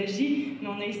psychologie, mais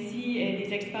on a ici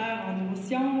des experts en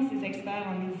neurosciences, des experts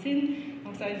en médecine.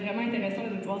 Donc ça va être vraiment intéressant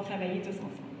de pouvoir travailler tous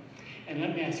ensemble. And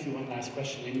let me ask you one last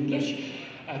question in English.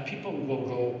 Yes. People will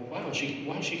go, why is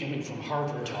she coming from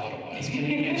Harvard to Ottawa? As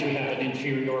Canadians, we have an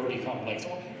inferiority complex.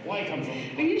 Why come from?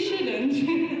 You shouldn't.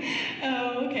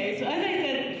 Okay, so as I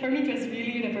said, for me it was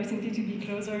really an opportunity to be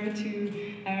closer to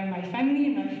my family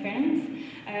and my friends.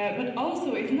 But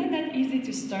also, it's not that easy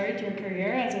to start your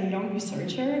career as a young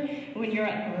researcher when you're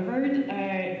at Harvard.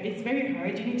 It's very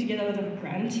hard. You need to get a lot of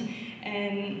grant.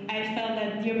 And I felt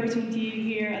that the opportunity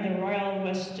here at the Royal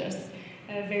was just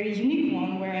a very unique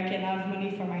one where I can have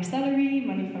money for my salary,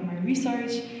 money for my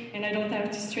research, and I don't have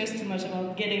to stress too much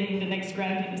about getting the next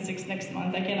grant in the next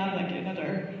month. I can have like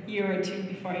another year or two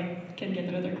before I can get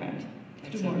another grant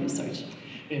to do more research.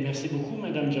 Et merci beaucoup,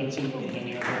 Madame Johnson, pour vous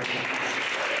donner un peu.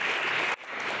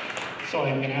 So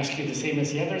I'm going to ask you the same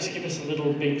as the others. Give us a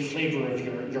little bit flavor of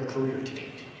your career to date.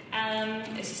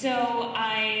 So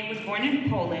I was born in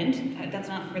Poland. That's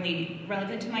not really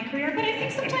relevant to my career, but I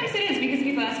think sometimes it is because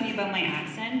people ask me about my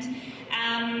accent.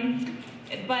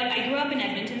 But I grew up in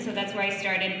Edmonton, so that's where I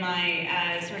started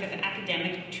my sort of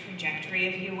academic trajectory,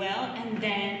 if you will. And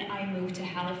then I moved to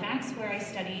Halifax, where I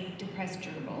studied depressed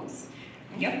gerbils.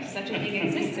 Yep, such a thing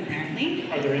exists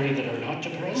apparently. Are there any that are not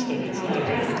depressed? Oh, It's they're all not a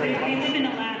depressed. great They life. live in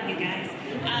a lab, you guys.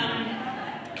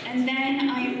 And then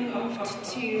I moved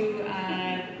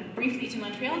to briefly to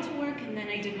Montreal to work, and then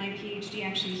I did my PhD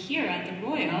actually here at the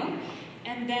Royal.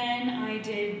 And then I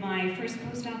did my first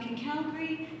postdoc in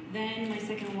Calgary, then my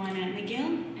second one at McGill,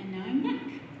 and now I'm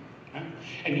back.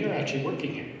 And you're actually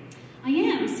working here. I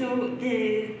am. So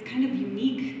the kind of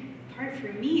unique part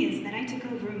for me is that I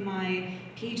took over my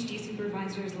PhD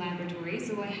supervisor's laboratory,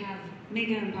 so I have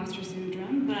mega imposter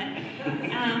syndrome, but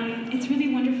it's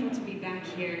really wonderful to be back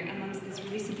here amongst this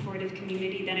really supportive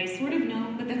community that I sort of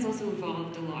know, but that's also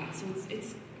evolved a lot. So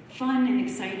it's fun and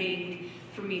exciting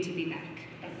for me to be back.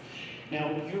 Now,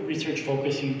 your research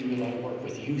focus, you do a lot of work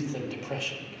with youth and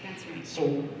depression. That's right. So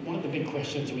one of the big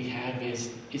questions we have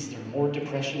is there more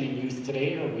depression in youth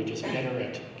today, or are we just better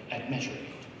at measuring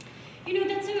it? You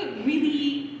know, that's a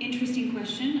really interesting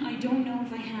question. I don't know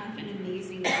if I have an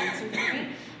amazing answer for it.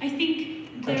 I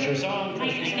think Pressure's on,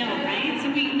 pressure's I know, right?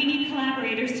 So we need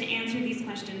collaborators to answer these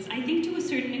questions. I think to a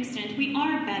certain extent we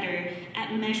are better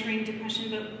at measuring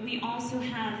depression, but we also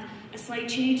have a slight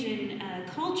change in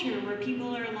culture where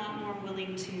people are a lot more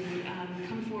willing to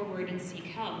come forward and seek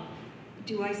help.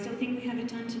 Do I still think we have a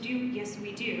ton to do? Yes,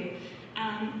 we do.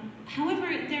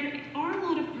 However, there are a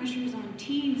lot of pressures on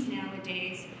teens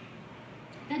nowadays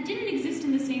that didn't exist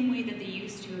in the same way that they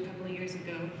used to a couple of years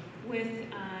ago, with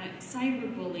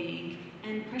cyberbullying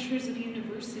and pressures of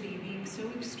university being so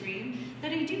extreme,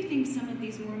 that I do think some of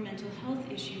these more mental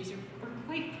health issues are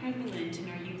quite prevalent in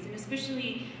our youth, and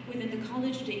especially within the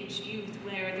college-aged youth,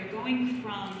 where they're going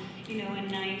from, you know, a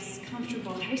nice,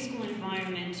 comfortable high school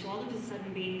environment to all of a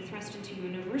sudden being thrust into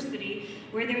university,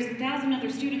 where there's 1,000 other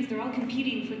students, they're all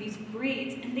competing for these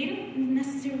grades, and they don't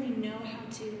necessarily know how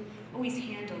to always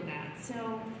handle that.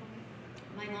 So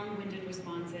my long-winded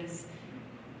response is,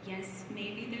 yes,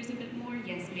 maybe there's a bit more.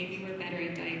 Yes, maybe we're better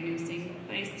at diagnosing,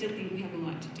 but I still think we have a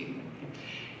lot to do.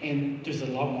 And there's a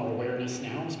lot more awareness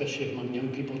now, especially among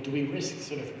young people. Do we risk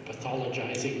sort of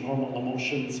pathologizing normal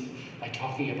emotions by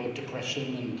talking about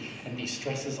depression and these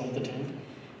stresses all the time?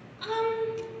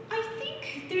 I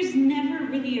think there's never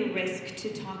really a risk to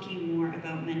talking more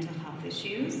about mental health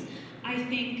issues. I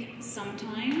think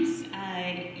sometimes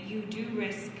you do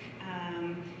risk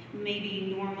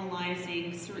maybe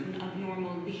normalizing certain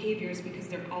abnormal behaviors because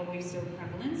they're always so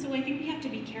prevalent. So I think we have to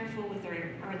be careful with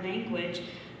our language.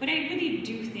 But I really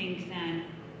do think that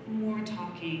more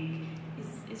talking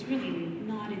is really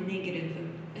not a negative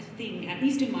a thing, at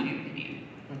least in my opinion.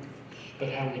 Okay. But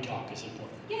how we talk is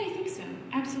important. Yeah, I think so.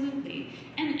 Absolutely.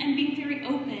 And being very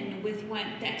open with what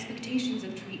the expectations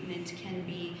of treatment can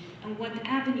be and what the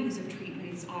avenues of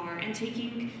treatments are, and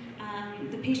taking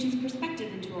the patient's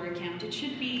perspective into our account. It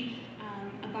should be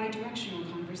a bi-directional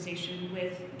conversation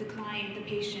with the client, the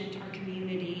patient, our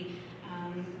community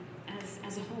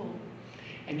as a whole.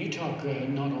 And you talk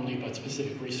not only about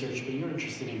specific research, but you're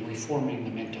interested in reforming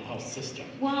the mental health system.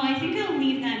 Well, I think I'll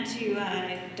leave that to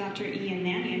Dr. Ian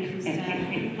Mannion, who's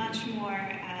much more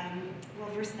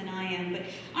well-versed than I am. But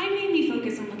I mainly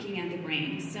focus on looking at the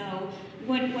brain. So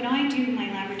what I do in my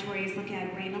laboratory is look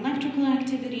at brain electrical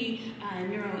activity,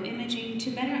 neuroimaging,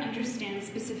 to better understand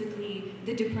specifically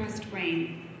the depressed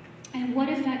brain and what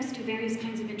effects to various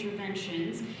kinds of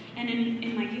interventions. And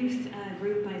in my youth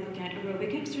group, I look at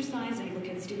aerobic exercise, I look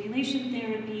at stimulation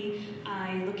therapy,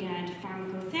 I look at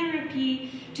pharmacotherapy,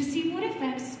 to see what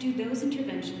effects do those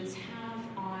interventions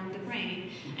have on the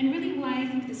brain. And really why I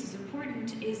think this is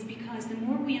important is because the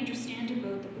more we understand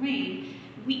about the brain,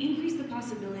 we increase the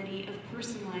possibility of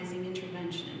personalizing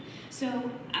intervention.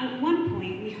 So at one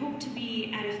point, we hope to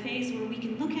be at a phase where we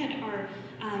can look at our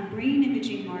brain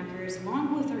imaging markers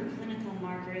along with our clinical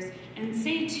markers and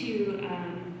say to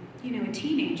a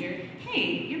teenager,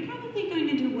 hey, you're probably going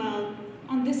to do well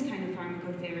on this kind of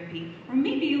pharmacotherapy, or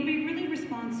maybe you'll be really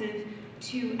responsive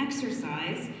to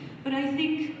exercise. But I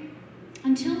think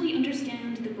until we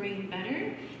understand the brain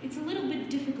better, it's a little bit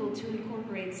difficult to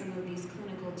incorporate some of these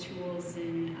clinical tools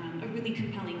in a really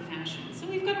compelling fashion. So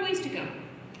we've got a ways to go.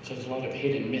 So there's a lot of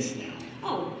hit and miss now.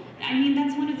 Oh, I mean,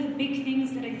 that's one of the big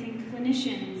things that I think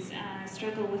clinicians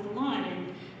struggle with a lot. And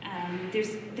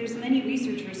there's many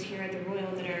researchers here at the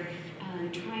Royal that are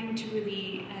trying to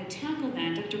really tackle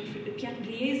that. Dr. Pierre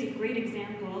Glier is a great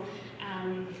example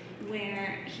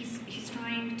where he's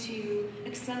trying to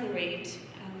accelerate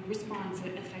response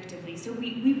effectively. So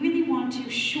we really want to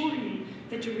shorten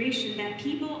the duration that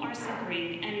people are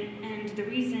suffering, and the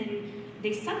reason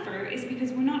they suffer is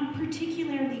because we're not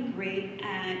particularly great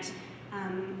at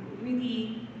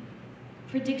really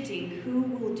predicting who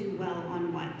will do well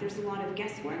on what. There's a lot of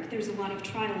guesswork, there's a lot of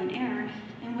trial and error,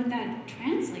 and what that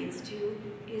translates to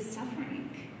is suffering.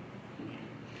 Yeah.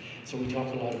 So we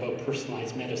talk a lot about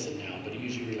personalized medicine now, but it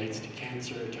usually relates to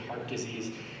cancer, to heart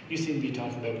disease. You seem to be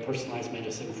talking about personalized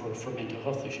medicine for mental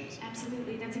health issues.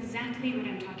 Absolutely, that's exactly what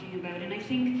I'm talking about, and I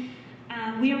think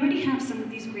we already have some of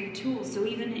these great tools. So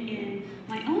even in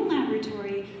my own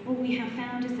laboratory, what we have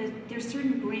found is that there's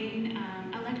certain brain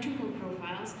electrical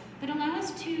profiles that allow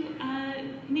us to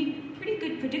make pretty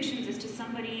good predictions as to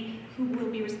somebody who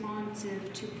will be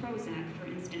responsive to Prozac, for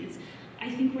instance. I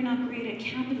think we're not great at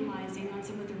capitalizing on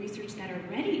some of the research that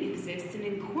already exists and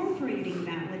incorporating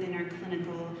that within our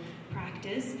clinical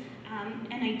practice.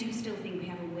 And I do still think we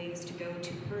have a ways to go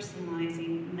to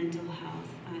personalizing mental health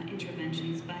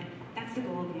interventions, but that's the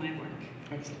goal of my work.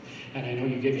 Excellent. And I know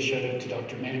you gave a shout out to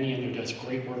Dr. Mannion, who does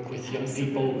great work with young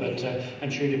people, but I'm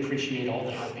sure you'd appreciate all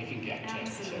the help you can get.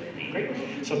 Absolutely. So,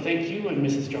 great. So thank you, and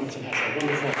Mrs. Johnson has a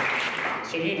wonderful...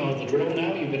 So you know the drill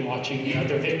now, you've been watching the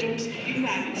other victims.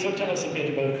 Exactly. So tell us a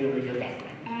bit about your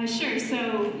background. Sure,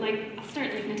 so I'll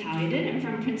start like Natalia did. I'm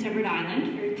from Prince Edward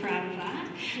Island, very proud of that.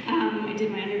 I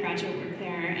did my undergraduate work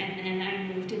there, and then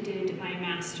I moved and did my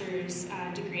master's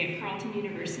degree at Carleton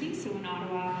University, so in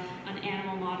Ottawa, on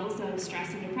animal models of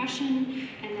stress and depression,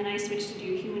 and then I switched to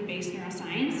do human-based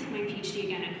neuroscience, my PhD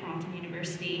again at Carleton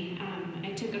University.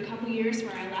 I took a couple years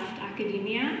where I left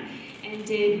academia and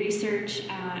did research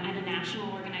at a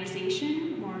national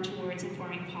organization, more towards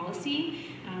informing policy,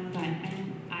 but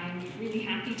I'm really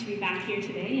happy to be back here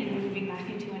today and moving back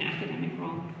into an academic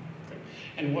role. Okay.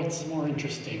 And what's more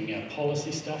interesting,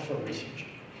 policy stuff or research?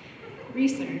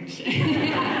 Research.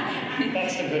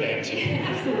 That's the good answer.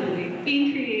 Absolutely.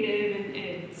 Being creative, and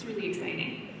it's really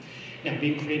exciting. Now,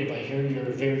 being creative, I hear you're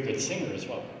a very good singer as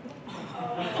well.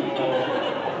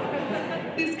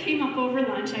 This came up over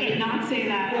lunch. I did not say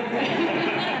that.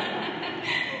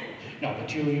 No,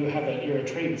 but you're a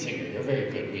trained singer. You're very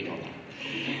good. We know that.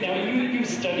 Now, you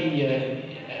study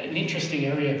an interesting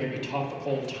area, a very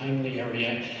topical, timely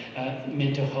area,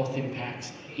 mental health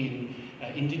impacts in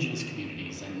Indigenous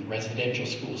communities and residential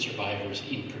school survivors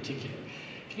in particular.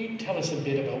 Can you tell us a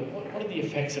bit about what are the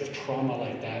effects of trauma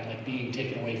like that, like being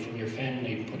taken away from your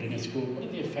family and put in a school? What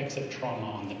are the effects of trauma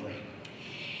on the brain?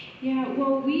 Yeah,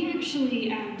 well, we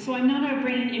actually, so I'm not a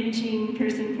brain imaging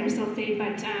person, first I'll say,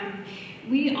 but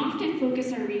we often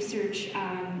focus our research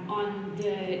on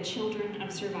the children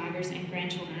of survivors and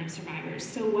grandchildren of survivors.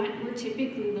 So what we're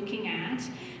typically looking at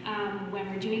when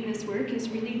we're doing this work is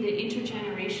really the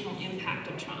intergenerational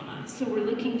impact of trauma. So we're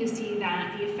looking to see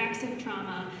that the effects of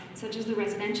trauma, such as the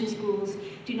residential schools,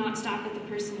 do not stop at the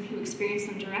person who experienced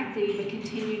them directly, but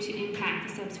continue to impact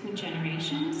the subsequent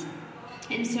generations.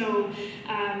 And so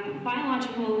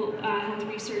biological health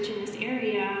research in this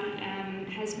area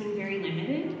has been very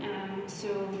limited.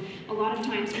 So a lot of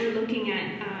times we're looking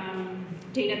at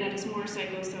data that is more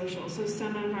psychosocial. So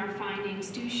some of our findings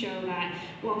do show that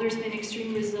while there's been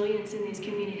extreme resilience in these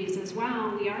communities as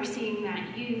well, we are seeing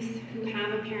that youth who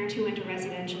have a parent who went to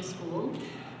residential school,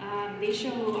 they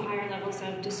show higher levels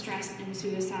of distress and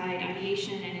suicide,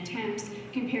 ideation, and attempts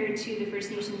compared to the First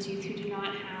Nations youth who do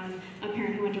not have a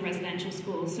parent who went to residential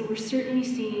school. So we're certainly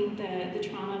seeing the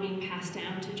trauma being passed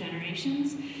down to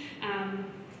generations.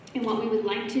 And what we would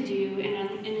like to do,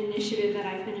 and an initiative that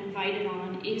I've been invited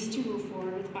on, is to move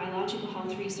forward with biological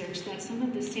health research that some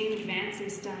of the same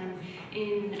advances done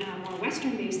in more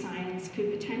Western-based science could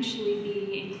potentially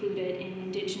be included in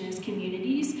Indigenous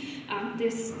communities.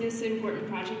 This important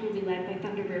project will be led by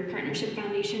Thunderbird Partnership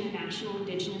Foundation, a national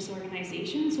Indigenous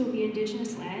organization, so it will be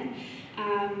Indigenous-led.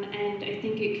 And I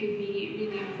think it could be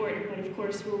really important, but of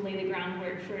course we'll lay the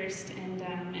groundwork first and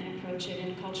approach it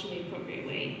in a culturally appropriate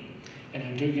way. And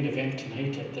I'm doing an event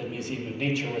tonight at the Museum of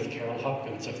Nature with Carol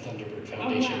Hopkins of Thunderbird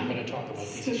Foundation. Oh, wow. We're going to talk about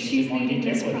these so issues she's in more leading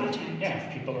detail. this project. Yeah,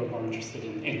 if people are more interested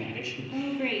in that issue.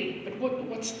 Oh, great. But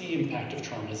what's the impact of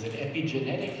trauma? Is it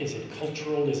epigenetic? Is it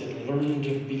cultural? Is it learned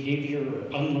behavior or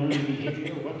unlearned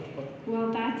behavior? What?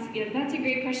 Well, that's a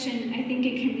great question. I think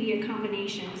it can be a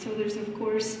combination. So there's, of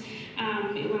course,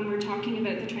 when we're talking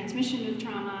about the transmission of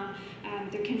trauma,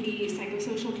 there can be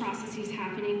psychosocial processes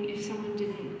happening if someone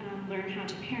didn't learn how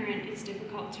to parent, it's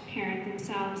difficult to parent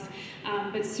themselves.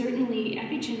 But certainly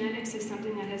epigenetics is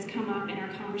something that has come up in our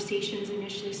conversations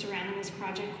initially surrounding this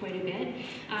project quite a bit.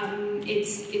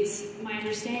 It's my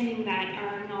understanding that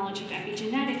our knowledge of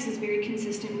epigenetics is very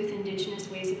consistent with Indigenous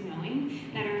ways of knowing,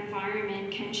 that our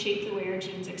environment can shape the way our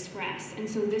genes express. And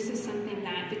so this is something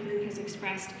that the group has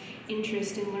expressed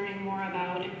interest in learning more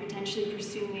about and potentially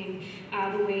pursuing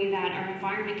the way that our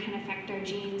environment can affect our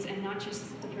genes, and not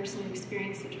just the person who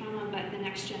experienced the trauma, but the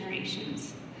next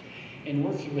generations. And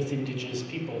working with Indigenous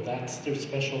people, there's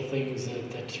special things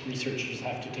that researchers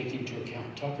have to take into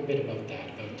account. Talk a bit about that,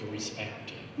 about the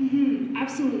respect. Mm-hmm,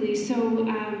 absolutely. So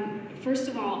first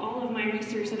of all of my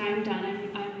research that I've done,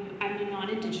 I'm a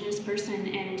non-Indigenous person,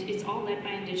 and it's all led by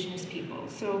Indigenous people.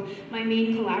 So my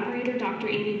main collaborator, Dr.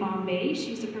 Amy Bombay,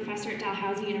 she's a professor at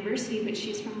Dalhousie University, but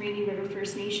she's from Rainy River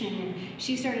First Nation, and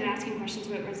she started asking questions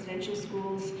about residential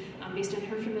schools based on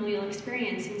her familial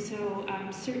experience. And so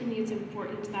certainly it's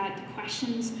important that the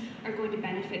questions are going to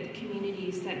benefit the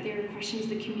communities, that they're questions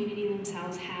the community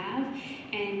themselves have,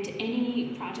 and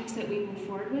any projects that we move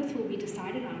forward with will be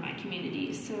decided on by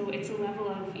communities. So it's a level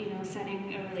of,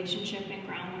 setting a relationship and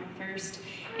groundwork first,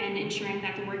 and ensuring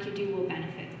that the work you do will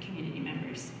benefit the community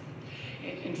members.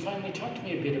 And finally, talk to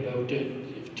me a bit about,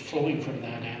 flowing from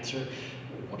that answer,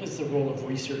 what is the role of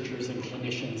researchers and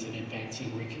clinicians in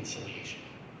advancing reconciliation?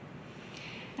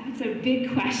 That's a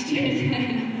big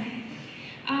question.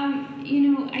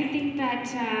 I think that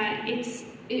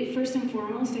first and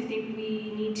foremost, I think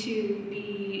we need to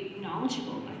be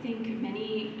knowledgeable. I think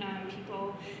many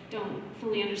people don't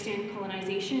fully understand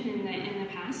colonization in the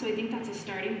past, so I think that's a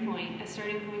starting point. A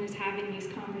starting point is having these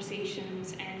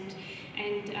conversations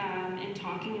and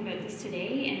talking about this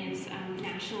today, and it's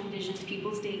National Indigenous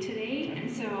Peoples Day today, and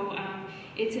so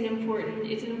it's an important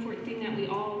thing that we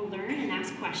all learn and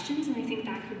ask questions, and I think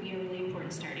that could be a really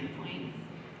important starting point.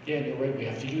 Yeah, you're right. We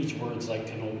have to use words like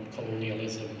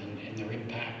colonialism and their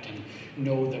impact, and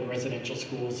know that residential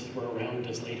schools were around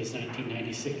as late as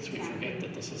 1996. We forget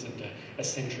that this isn't a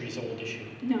centuries-old issue.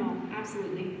 No,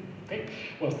 absolutely. Great.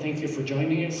 Well, thank you for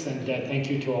joining us, and thank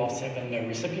you to all 7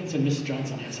 recipients. And Ms.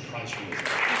 Johnson has a prize for you.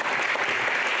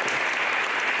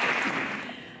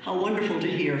 How wonderful to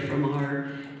hear from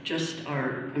our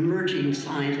emerging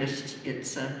scientists.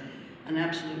 It's an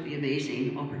absolutely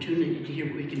amazing opportunity to hear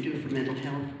what we can do for mental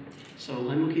health. So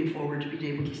I'm looking forward to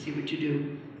being able to see what you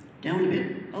do. Down a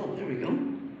bit. Oh, there we go.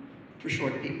 For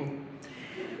short people.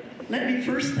 Let me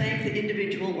first thank the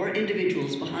individual or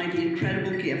individuals behind the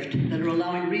incredible gift that are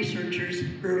allowing researchers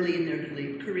early in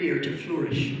their career to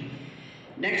flourish.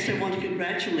 Next, I want to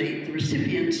congratulate the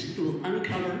recipients who will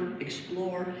uncover,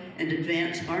 explore, and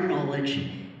advance our knowledge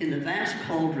in the vast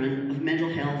cauldron of mental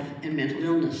health and mental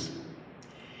illness.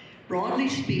 Broadly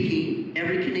speaking,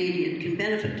 every Canadian can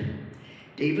benefit.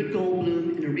 David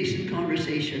Goldbloom, in a recent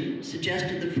conversation,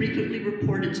 suggested the frequently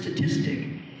reported statistic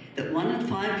that 1 in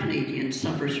 5 Canadians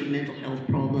suffers from mental health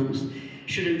problems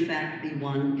should in fact be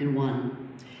 1 in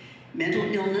 1. Mental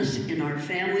illness in our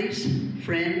families,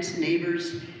 friends,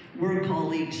 neighbors, work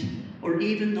colleagues, or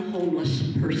even the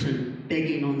homeless person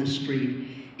begging on the street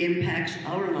impacts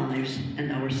our lives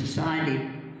and our society.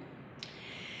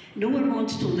 No one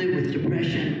wants to live with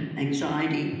depression,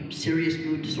 anxiety, serious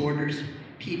mood disorders,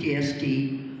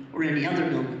 PTSD, or any other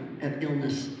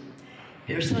illness.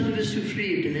 Personne ne veut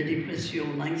souffrir de la dépression,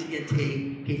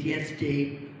 l'anxiété,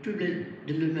 PTSD, trouble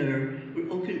de l'humeur,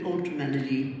 or aucune autre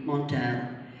maladie mentale.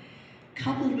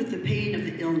 Coupled with the pain of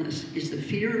the illness is the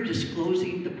fear of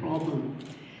disclosing the problem.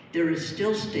 There is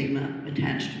still stigma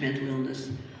attached to mental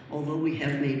illness, although we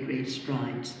have made great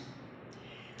strides.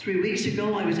 3 weeks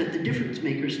ago, I was at the Difference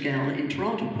Makers Gala in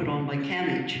Toronto, put on by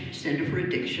CAMH, Centre for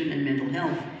Addiction and Mental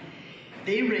Health.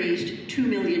 They raised $2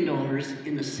 million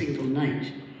in a single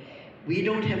night. We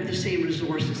don't have the same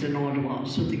resources in Ottawa,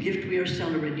 so the gift we are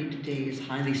celebrating today is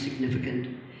highly significant.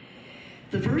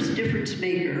 The first difference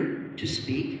maker to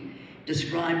speak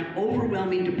described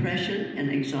overwhelming depression and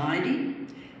anxiety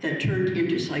that turned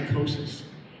into psychosis.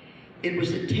 It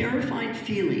was a terrifying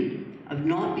feeling of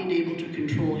not being able to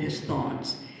control his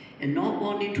thoughts and not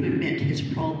wanting to admit his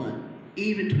problem,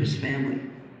 even to his family.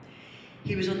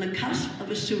 He was on the cusp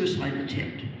of a suicide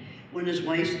attempt when his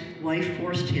wife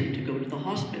forced him to go to the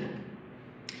hospital.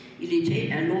 Il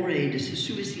était à l'oreille de se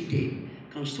suicider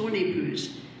quand son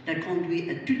épouse l'a conduit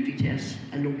à toute vitesse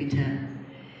à l'hôpital.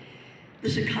 The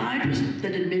psychiatrist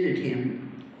that admitted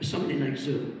him was something like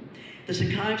Zoom. The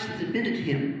psychiatrist that admitted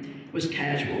him was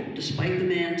casual, despite the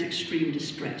man's extreme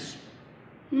distress.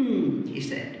 He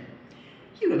said,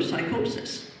 "You have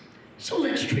psychosis, so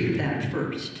let's treat that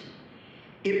first."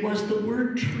 It was the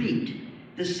word treat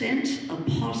the sense of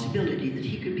possibility that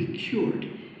he could be cured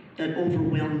that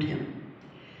overwhelmed him.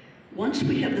 Once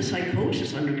we have the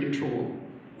psychosis under control,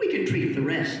 we can treat the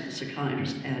rest, the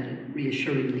psychiatrist added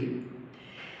reassuringly.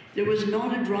 There was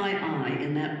not a dry eye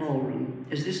in that ballroom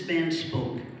as this man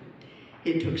spoke.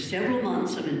 It took several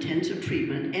months of intensive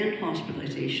treatment and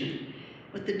hospitalization,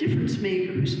 but the difference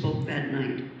maker who spoke that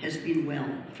night has been well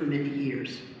for many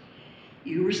years.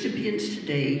 You recipients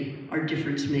today are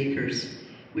difference makers.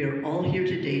 We are all here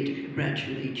today to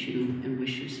congratulate you and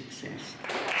wish you success.